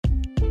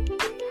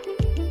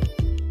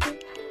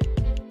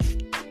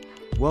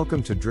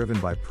Welcome to Driven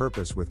by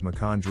Purpose with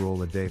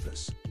Makanjuola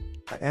Davis,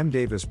 a M.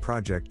 Davis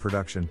Project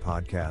production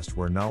podcast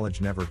where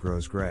knowledge never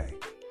grows gray.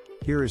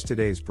 Here is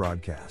today's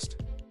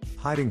broadcast.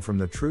 Hiding from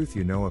the truth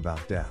you know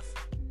about death.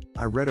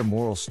 I read a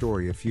moral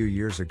story a few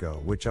years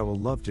ago which I will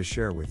love to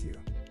share with you.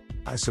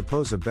 I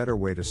suppose a better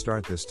way to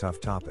start this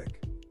tough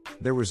topic.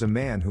 There was a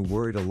man who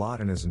worried a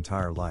lot in his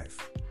entire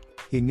life.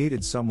 He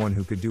needed someone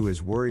who could do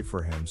his worry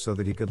for him so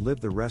that he could live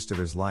the rest of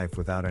his life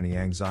without any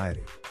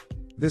anxiety.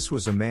 This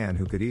was a man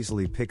who could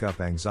easily pick up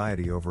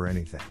anxiety over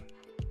anything.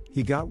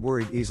 He got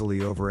worried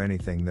easily over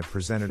anything that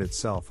presented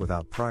itself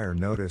without prior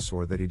notice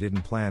or that he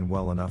didn't plan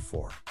well enough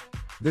for.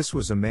 This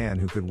was a man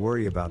who could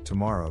worry about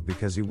tomorrow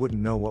because he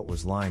wouldn't know what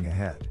was lying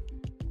ahead.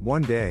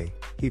 One day,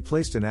 he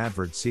placed an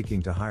advert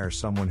seeking to hire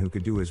someone who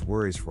could do his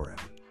worries for him.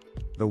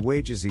 The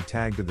wages he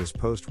tagged to this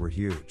post were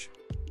huge.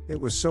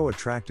 It was so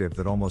attractive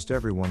that almost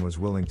everyone was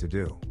willing to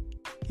do.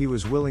 He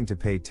was willing to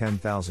pay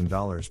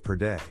 $10,000 per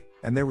day,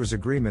 and there was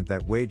agreement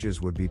that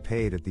wages would be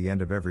paid at the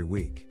end of every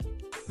week.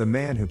 The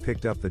man who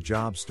picked up the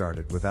job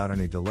started without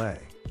any delay.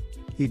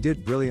 He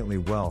did brilliantly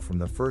well from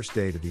the first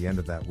day to the end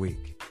of that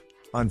week.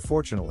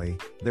 Unfortunately,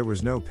 there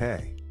was no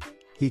pay.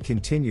 He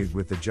continued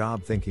with the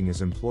job thinking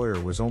his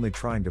employer was only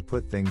trying to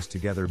put things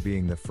together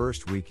being the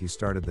first week he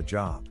started the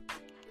job.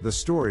 The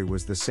story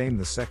was the same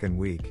the second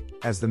week,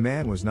 as the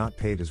man was not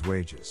paid his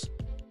wages.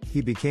 He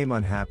became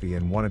unhappy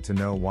and wanted to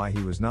know why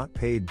he was not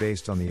paid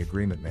based on the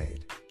agreement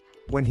made.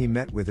 When he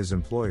met with his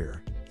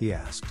employer, he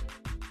asked,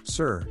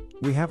 "Sir,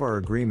 we have our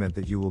agreement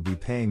that you will be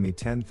paying me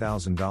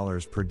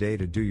 $10,000 per day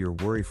to do your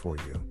worry for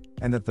you,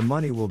 and that the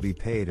money will be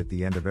paid at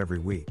the end of every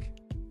week.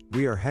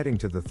 We are heading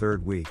to the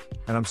third week,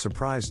 and I'm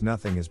surprised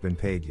nothing has been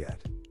paid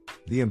yet."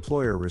 The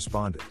employer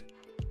responded,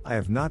 "I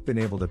have not been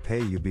able to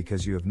pay you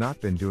because you have not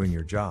been doing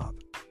your job.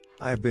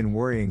 I have been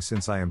worrying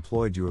since I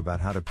employed you about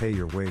how to pay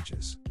your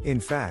wages. In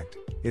fact,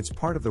 it's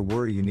part of the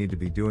worry you need to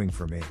be doing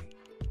for me."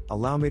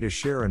 Allow me to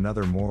share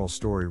another moral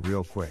story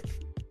real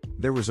quick.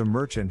 There was a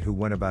merchant who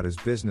went about his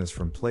business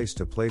from place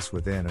to place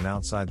within and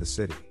outside the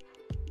city.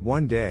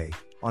 One day,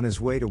 on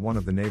his way to one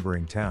of the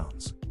neighboring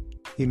towns,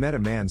 he met a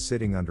man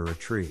sitting under a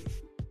tree.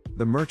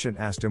 The merchant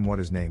asked him what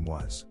his name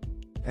was.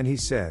 And he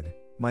said,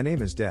 "My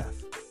name is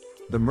Death."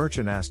 The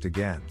merchant asked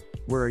again,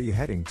 "Where are you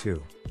heading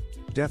to?"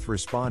 Death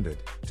responded,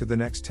 "To the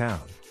next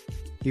town."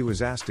 He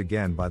was asked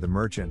again by the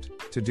merchant,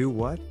 "To do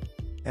what?"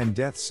 And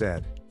Death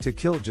said, "To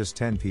kill just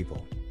 10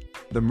 people."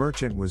 The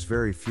merchant was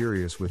very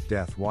furious with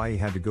Death why he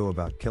had to go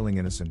about killing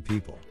innocent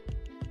people.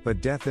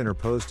 But Death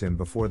interposed him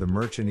before the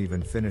merchant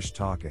even finished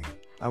talking.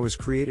 "I was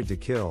created to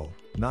kill,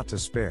 not to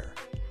spare.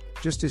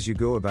 Just as you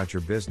go about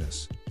your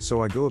business,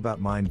 so I go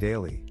about mine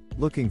daily,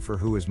 looking for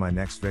who is my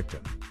next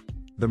victim."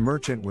 The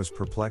merchant was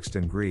perplexed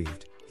and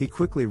grieved. He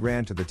quickly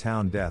ran to the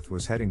town Death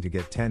was heading to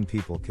get 10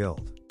 people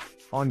killed.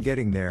 On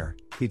getting there,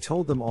 he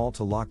told them all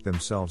to lock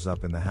themselves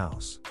up in the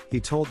house. He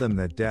told them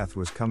that Death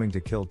was coming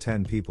to kill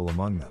 10 people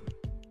among them.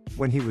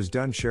 When he was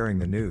done sharing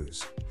the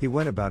news, he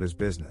went about his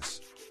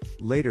business.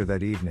 Later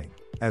that evening,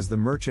 as the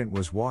merchant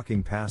was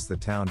walking past the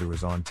town to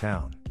his own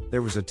town,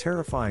 there was a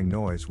terrifying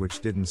noise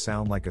which didn't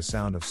sound like a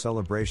sound of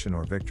celebration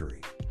or victory.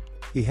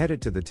 He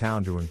headed to the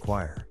town to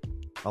inquire.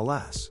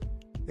 Alas!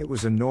 It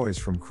was a noise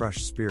from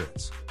crushed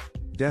spirits.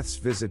 Death's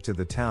visit to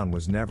the town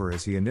was never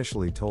as he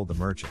initially told the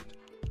merchant.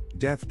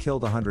 Death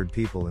killed 100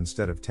 people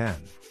instead of 10.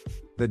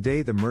 The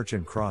day the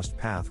merchant crossed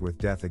path with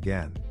Death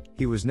again,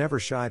 he was never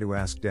shy to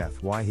ask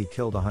Death why he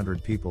killed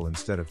 100 people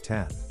instead of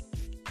 10.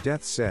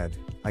 Death said,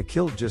 "I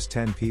killed just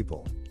 10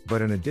 people,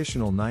 but an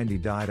additional 90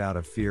 died out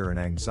of fear and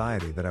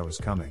anxiety that I was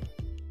coming."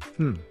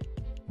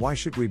 Why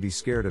should we be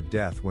scared of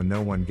death when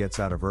no one gets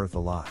out of earth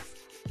alive?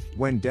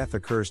 When death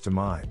occurs to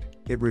mind,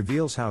 it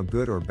reveals how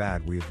good or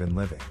bad we have been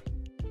living.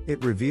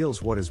 It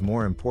reveals what is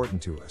more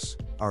important to us,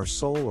 our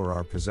soul or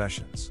our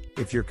possessions.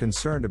 If you're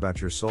concerned about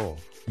your soul,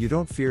 you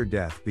don't fear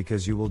death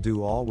because you will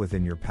do all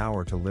within your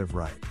power to live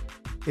right.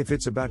 If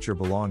it's about your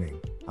belonging,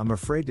 I'm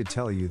afraid to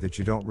tell you that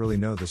you don't really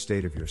know the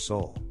state of your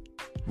soul.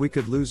 We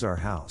could lose our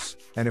house,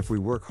 and if we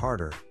work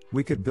harder,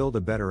 we could build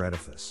a better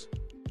edifice.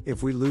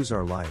 If we lose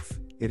our life,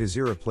 it is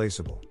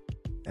irreplaceable.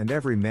 And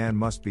every man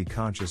must be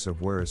conscious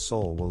of where his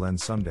soul will end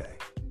someday.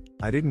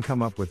 I didn't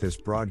come up with this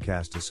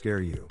broadcast to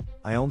scare you.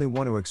 I only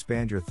want to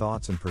expand your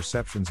thoughts and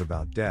perceptions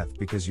about death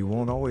because you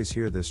won't always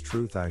hear this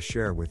truth I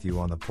share with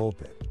you on the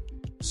pulpit.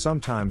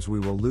 Sometimes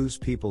we will lose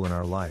people in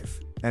our life,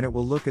 and it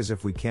will look as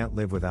if we can't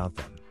live without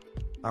them.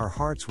 Our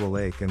hearts will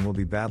ache and will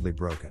be badly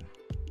broken.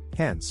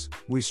 Hence,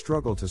 we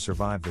struggle to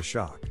survive the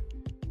shock.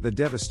 The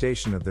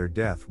devastation of their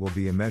death will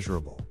be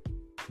immeasurable.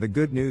 The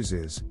good news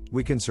is,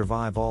 we can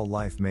survive all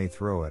life may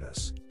throw at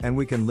us, and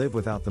we can live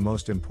without the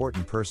most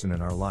important person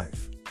in our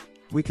life.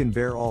 We can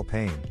bear all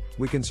pain,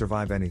 we can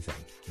survive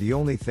anything. The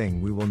only thing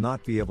we will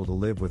not be able to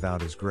live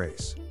without is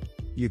grace.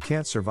 You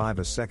can't survive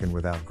a second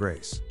without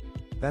grace.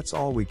 That's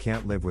all we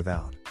can't live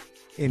without.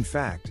 In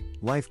fact,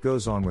 life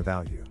goes on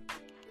without you.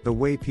 The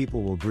way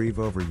people will grieve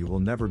over you will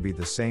never be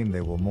the same.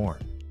 They will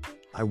mourn.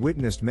 I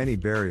witnessed many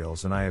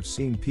burials and I have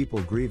seen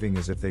people grieving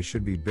as if they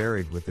should be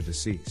buried with the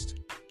deceased.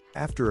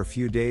 After a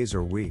few days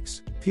or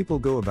weeks, people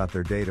go about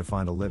their day to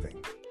find a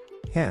living.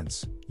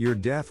 Hence, your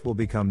death will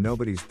become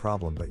nobody's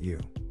problem but you.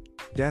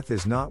 Death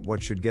is not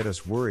what should get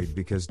us worried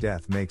because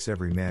death makes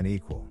every man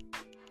equal.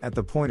 At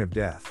the point of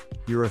death,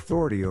 your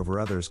authority over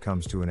others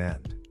comes to an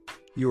end.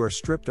 You are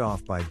stripped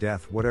off by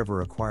death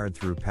whatever acquired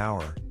through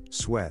power,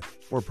 sweat,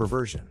 or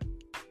perversion.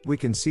 We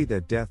can see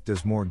that death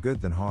does more good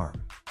than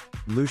harm.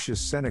 Lucius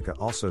Seneca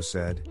also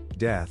said,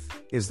 "Death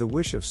is the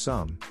wish of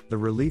some, the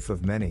relief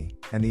of many,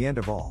 and the end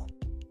of all."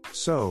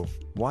 So,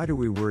 why do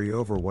we worry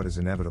over what is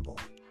inevitable?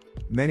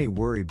 Many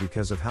worry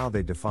because of how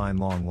they define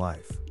long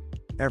life.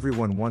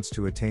 Everyone wants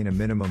to attain a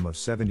minimum of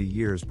 70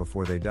 years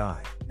before they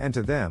die, and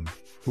to them,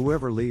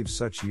 whoever leaves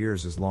such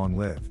years is long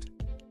lived.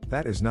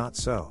 That is not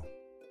so.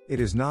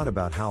 It is not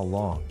about how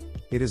long,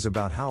 it is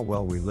about how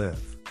well we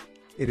live.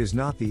 It is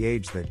not the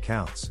age that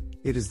counts,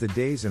 it is the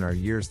days in our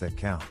years that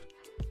count.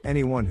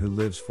 Anyone who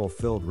lives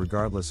fulfilled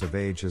regardless of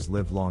age has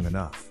lived long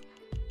enough.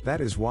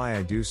 That is why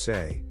I do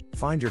say,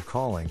 find your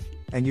calling,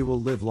 and you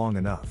will live long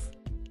enough.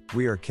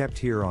 We are kept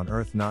here on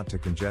earth not to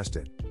congest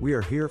it, we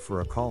are here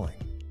for a calling.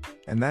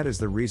 And that is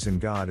the reason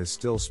God is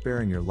still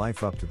sparing your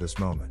life up to this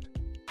moment.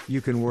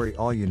 You can worry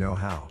all you know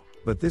how,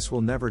 but this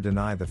will never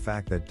deny the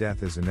fact that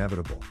death is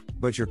inevitable,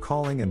 but your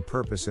calling and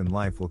purpose in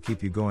life will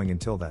keep you going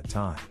until that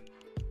time.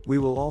 We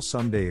will all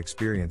someday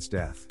experience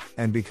death,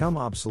 and become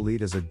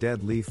obsolete as a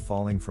dead leaf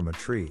falling from a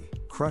tree,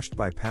 crushed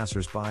by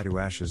passers-by to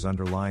ashes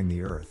underlying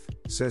the earth,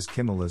 says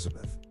Kim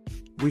Elizabeth.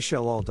 We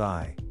shall all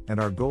die, and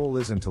our goal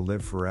isn't to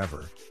live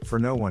forever, for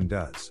no one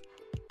does.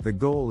 The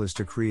goal is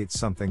to create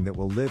something that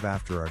will live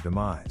after our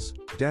demise.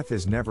 Death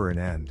is never an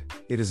end,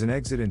 it is an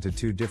exit into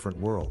two different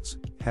worlds,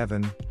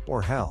 heaven,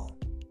 or hell.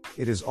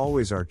 It is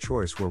always our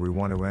choice where we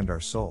want to end our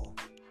soul.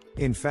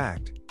 In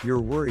fact, your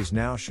worries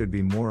now should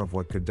be more of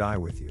what could die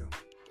with you.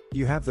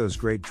 You have those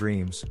great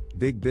dreams,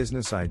 big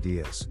business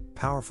ideas,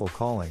 powerful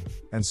calling,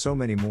 and so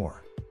many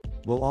more.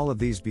 Will all of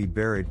these be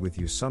buried with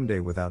you someday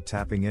without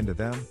tapping into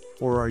them,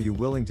 or are you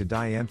willing to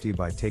die empty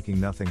by taking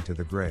nothing to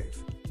the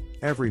grave?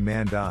 Every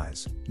man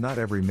dies, not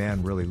every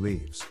man really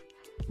leaves.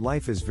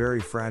 Life is very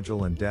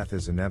fragile and death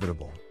is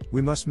inevitable.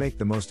 We must make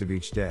the most of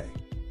each day.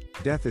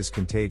 Death is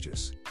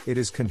contagious, it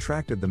is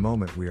contracted the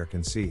moment we are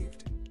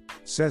conceived.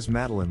 Says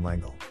Madeleine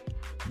L'Engle.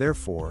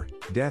 Therefore,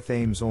 death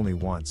aims only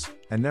once,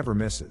 and never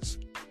misses.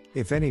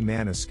 If any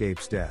man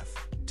escapes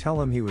death,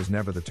 tell him he was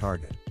never the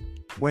target.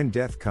 When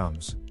death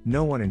comes,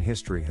 no one in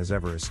history has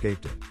ever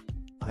escaped it.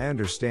 I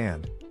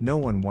understand, no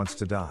one wants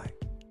to die.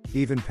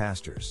 Even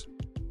pastors.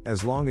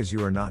 As long as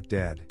you are not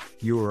dead,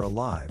 you are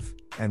alive,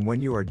 and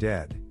when you are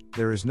dead,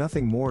 there is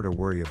nothing more to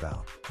worry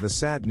about. The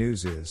sad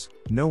news is,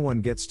 no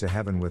one gets to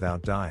heaven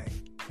without dying,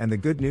 and the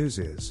good news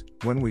is,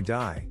 when we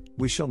die,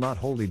 we shall not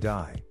wholly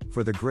die,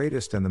 for the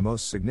greatest and the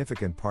most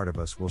significant part of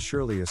us will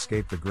surely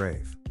escape the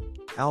grave.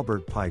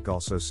 Albert Pike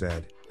also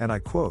said, and I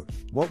quote,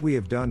 "What we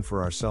have done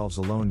for ourselves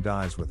alone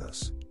dies with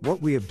us.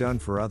 What we have done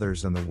for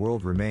others and the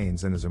world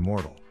remains and is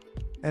immortal."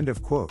 End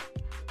of quote.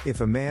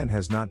 If a man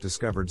has not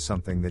discovered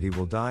something that he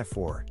will die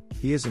for,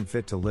 he isn't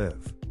fit to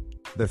live.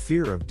 The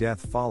fear of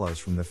death follows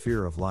from the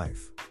fear of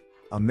life.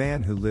 A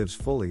man who lives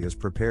fully is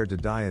prepared to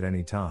die at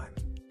any time.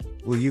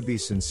 Will you be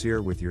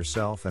sincere with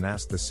yourself and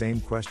ask the same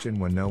question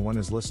when no one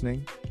is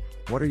listening?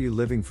 What are you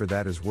living for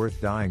that is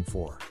worth dying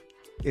for?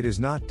 It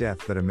is not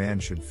death that a man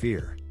should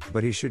fear,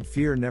 but he should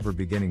fear never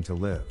beginning to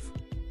live.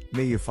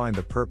 May you find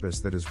the purpose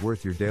that is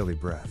worth your daily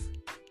breath.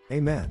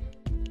 Amen.